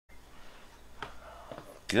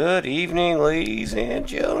Good evening, ladies and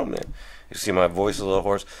gentlemen. You see my voice is a little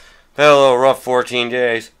hoarse. Had a little rough 14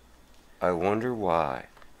 days. I wonder why.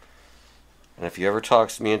 And if he ever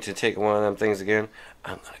talks me into taking one of them things again,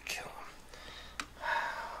 I'm gonna kill him.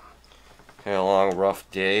 Had a long, rough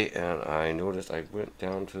day, and I noticed I went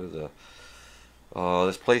down to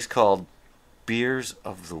this place called Beers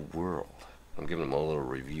of the World. I'm giving them a little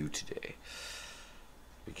review today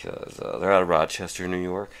because they're out of Rochester, New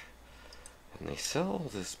York, and they sell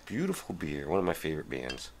this beautiful beer. One of my favorite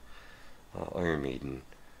bands, Iron Maiden,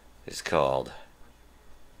 is called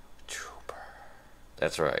Trooper.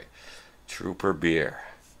 That's right, Trooper beer.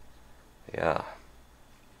 Yeah.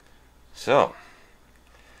 So,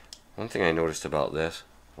 one thing I noticed about this.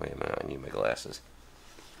 Wait a minute, I need my glasses.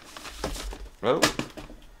 Oh,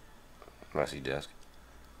 messy desk.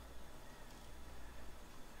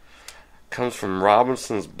 Comes from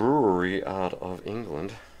Robinson's Brewery out of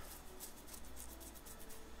England.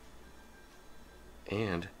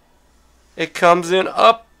 And it comes in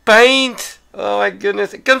a pint. Oh my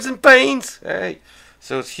goodness, it comes in pints. Hey,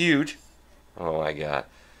 so it's huge. Oh my god.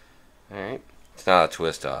 Alright, it's not a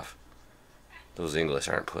twist off. Those English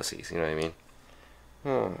aren't pussies, you know what I mean?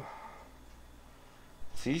 Oh.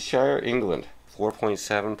 Seashire, England.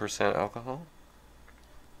 4.7% alcohol.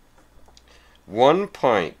 1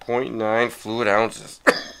 pint, 0.9 fluid ounces.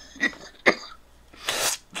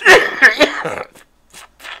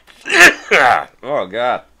 Oh,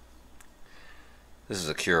 God. This is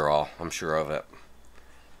a cure-all. I'm sure of it.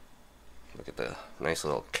 Look at the nice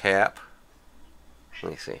little cap.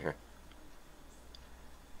 Let me see here.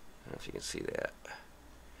 I don't know if you can see that.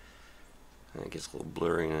 And it gets a little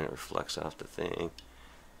blurry and it reflects off the thing.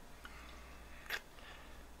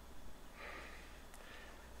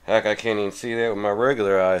 Heck, I can't even see that with my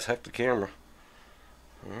regular eyes. Heck, the camera.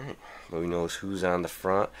 Alright. But we know who's on the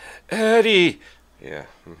front. Eddie! Yeah.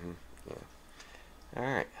 Yeah.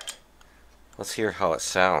 Alright. Let's hear how it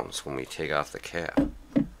sounds when we take off the cap.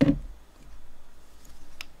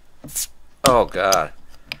 Oh, God.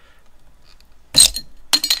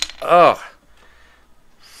 Oh.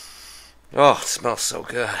 Oh, it smells so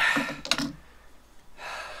good.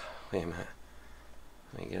 Wait a minute.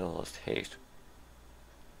 Let me get a little taste.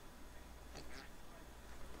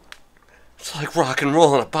 It's like rock and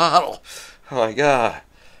roll in a bottle. Oh my god.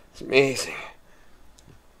 It's amazing.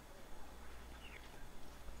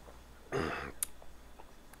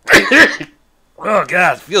 Oh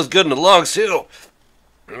god, it feels good in the lungs too.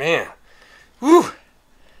 Man. Whew.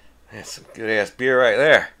 That's some good ass beer right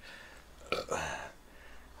there.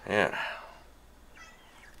 Man.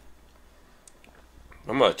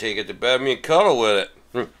 I'm gonna take it to bed and cuddle with it.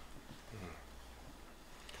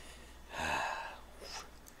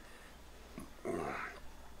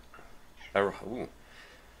 There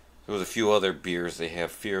was a few other beers. They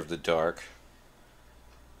have Fear of the Dark,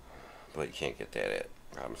 but you can't get that at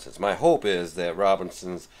Robinson's. My hope is that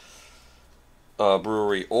Robinson's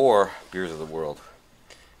Brewery or Beers of the World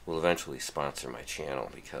will eventually sponsor my channel,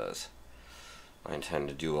 because I intend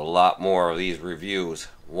to do a lot more of these reviews,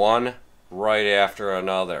 one right after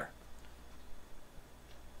another.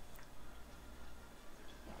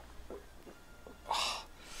 Oh,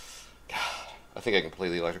 God, I think I can play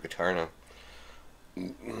the electric guitar now.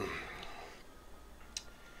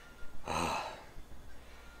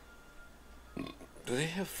 Do they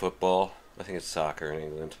have football? I think it's soccer in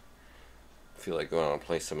England. I feel like going out and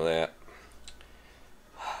play some of that.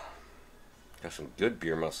 Got some good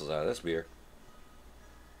beer muscles out of this beer.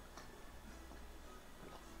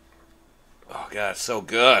 Oh god, it's so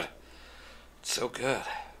good. It's so good.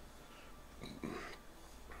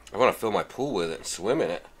 I want to fill my pool with it and swim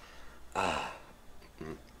in it.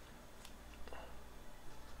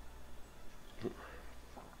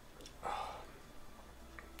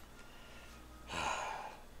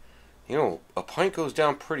 You know, a pint goes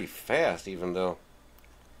down pretty fast, even though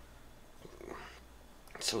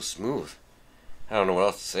it's so smooth. I don't know what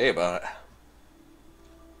else to say about it.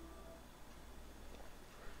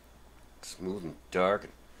 Smooth and dark.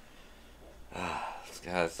 God,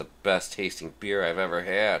 it's the best tasting beer I've ever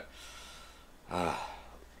had. Oh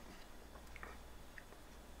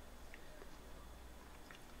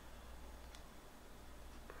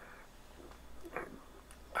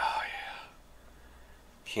yeah.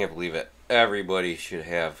 Can't believe it. Everybody should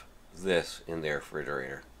have this in their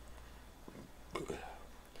refrigerator.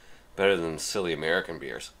 Better than silly American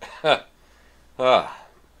beers. Ah.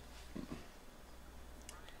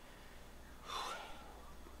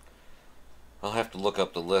 I'll have to look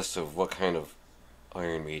up the list of what kind of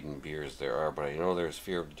Iron Maiden beers there are, but I know there's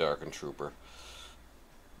Fear of the Dark and Trooper.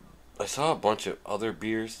 I saw a bunch of other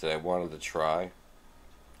beers that I wanted to try,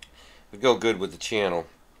 would go good with the channel.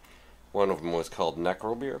 One of them was called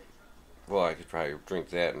Necro Beer. Well, I could probably drink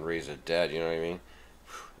that and raise it dead, you know what I mean?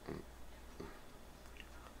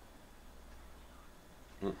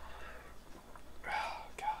 Oh,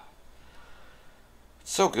 God.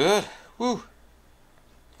 It's so good. Woo.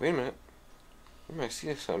 Wait a minute. I might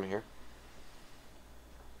see something here.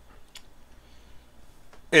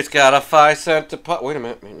 It's got a 5-cent deposit. Wait a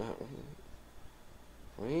minute.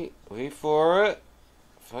 Wait for it.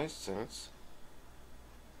 5 cents.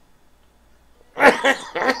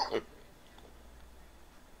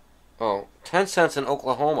 Oh, 10 cents in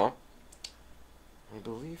Oklahoma. I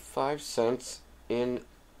believe 5 cents in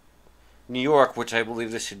New York, which I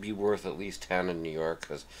believe this should be worth at least 10 in New York,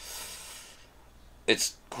 because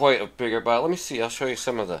it's quite a bigger bottle. Let me see. I'll show you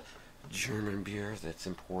some of the German beer that's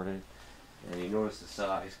imported. And you notice the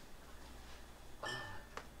size.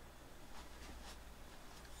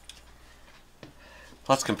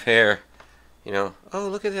 Let's compare. You know, oh,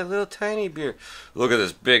 look at that little tiny beer. Look at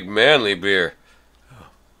this big manly beer.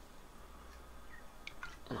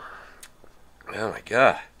 Oh my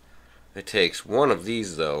God. It takes one of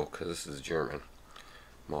these though, because this is German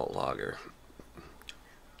malt lager.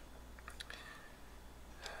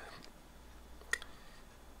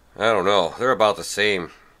 I don't know. They're about the same.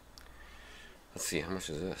 Let's see, how much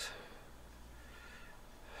is this?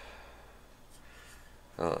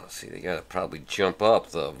 Oh, let's see, they gotta probably jump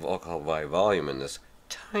up the alcohol by volume in this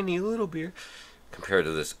tiny little beer compared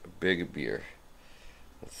to this big beer.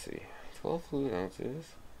 Let's see, 12 fluid ounces.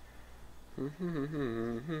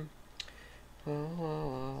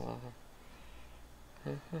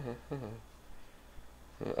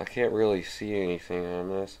 I can't really see anything on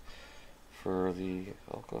this for the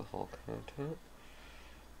alcohol content.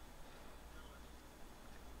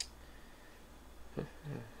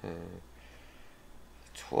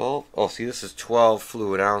 Oh, see, this is 12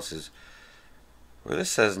 fluid ounces. Where this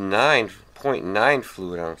says 9.9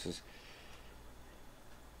 fluid ounces.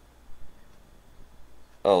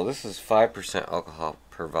 Oh, this is 5% alcohol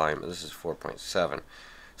per volume. This is 4.7.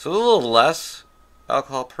 So a little less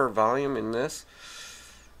alcohol per volume in this,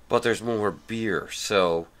 but there's more beer,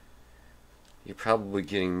 so you're probably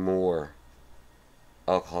getting more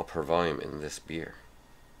alcohol per volume in this beer.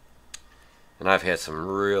 And I've had some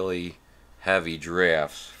really heavy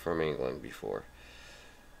drafts from England before.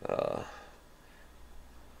 Oh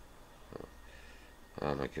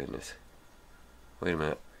my goodness. Wait a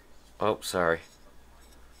minute. Oh, sorry.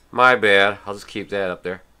 My bad. I'll just keep that up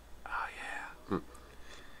there. Oh yeah.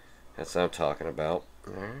 That's what I'm talking about.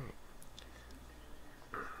 Alright.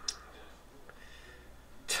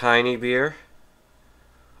 Tiny beer.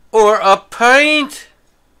 Or a pint!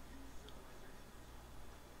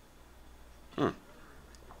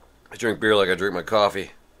 I drink beer like I drink my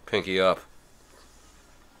coffee. Pinky up.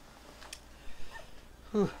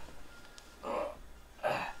 Whew. Oh,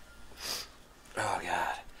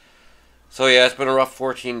 God. So, yeah, it's been a rough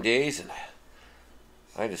 14 days, and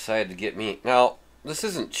I decided to get me... Now, this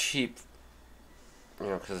isn't cheap, you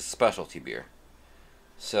know, because it's specialty beer.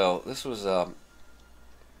 So, this was, I'm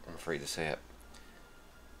afraid to say it,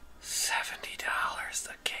 $70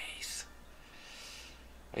 the case.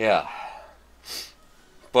 Yeah.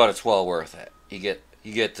 But it's well worth it. You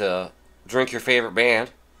get to drink your favorite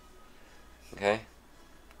band. Okay?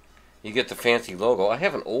 You get the fancy logo. I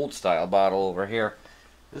have an old style bottle over here.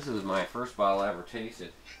 This is my first bottle I ever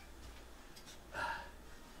tasted.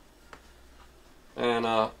 And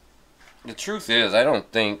the truth is, I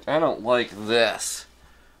don't like this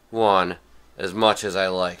one as much as I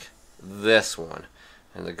like this one.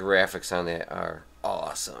 And the graphics on that are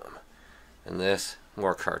awesome. And this,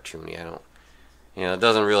 more cartoony. You know, it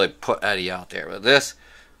doesn't really put Eddie out there. But this,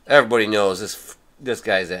 everybody knows this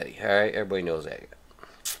guy's Eddie. Alright? Everybody knows Eddie.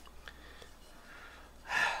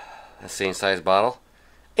 A same size bottle.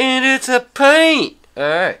 And it's a pint!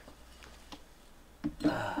 Alright.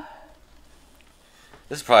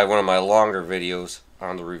 This is probably one of my longer videos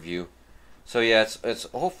on the review. So yeah, it's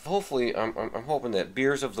hopefully I'm hoping that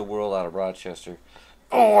Beers of the World out of Rochester,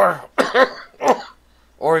 or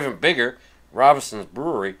or even bigger, Robinson's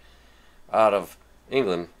Brewery out of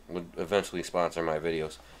England would eventually sponsor my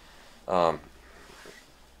videos.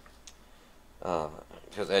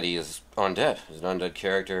 Because Eddie is undead. He's an undead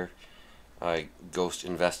character. I ghost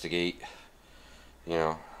investigate. You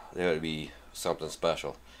know, that would be something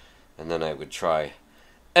special. And then I would try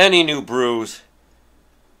any new brews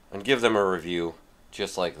and give them a review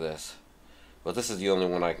just like this. But this is the only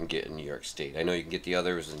one I can get in New York State. I know you can get the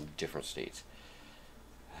others in different states.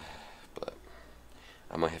 But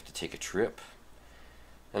I might have to take a trip.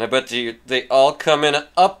 And I bet you they all come in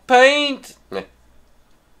a pint.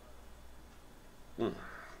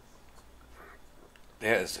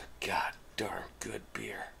 That is a god darn good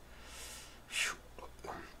beer.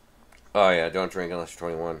 Oh yeah, don't drink unless you're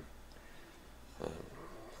 21.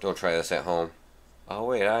 Don't try this at home. Oh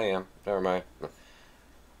wait, I am. Never mind.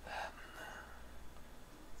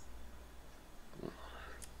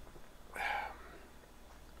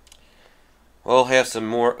 We'll have some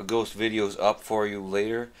more ghost videos up for you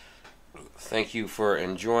later. Thank you for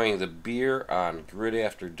enjoying the beer on Grit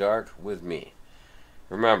After Dark with me.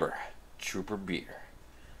 Remember, Trooper Beer.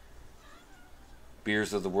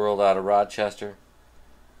 Beers of the World out of Rochester.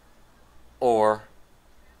 Or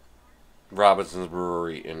Robinson's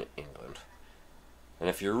Brewery in England. And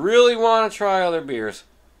if you really want to try other beers,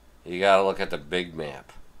 you gotta look at the big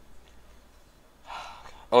map.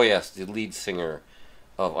 Oh yes, the lead singer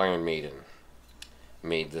of Iron Maiden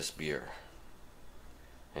made this beer.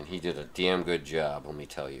 And he did a damn good job, let me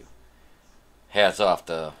tell you. Hats off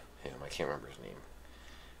to him. I can't remember his name.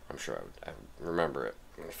 I'm sure I would remember it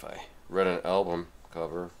if I read an album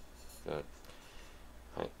cover. But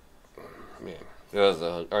man, it was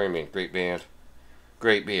Iron Maiden, great band,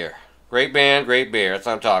 great beer, great band, great beer. That's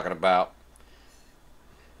what I'm talking about.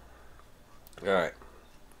 All right.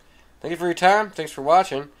 Thank you for your time. Thanks for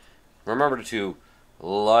watching. Remember to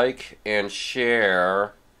like and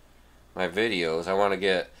share my videos. I want to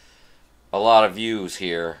get a lot of views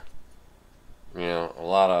here. You know, a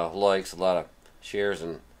lot of likes, a lot of shares,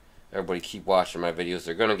 and everybody keep watching my videos.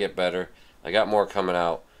 They're going to get better. I got more coming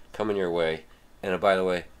out, coming your way. And by the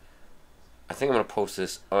way, I think I'm going to post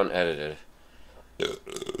this unedited.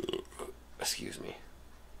 Excuse me.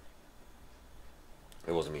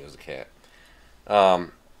 It wasn't me, it was the cat.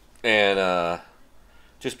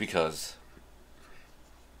 Just because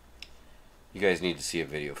you guys need to see a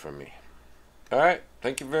video from me. Alright,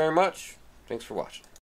 thank you very much. Thanks for watching.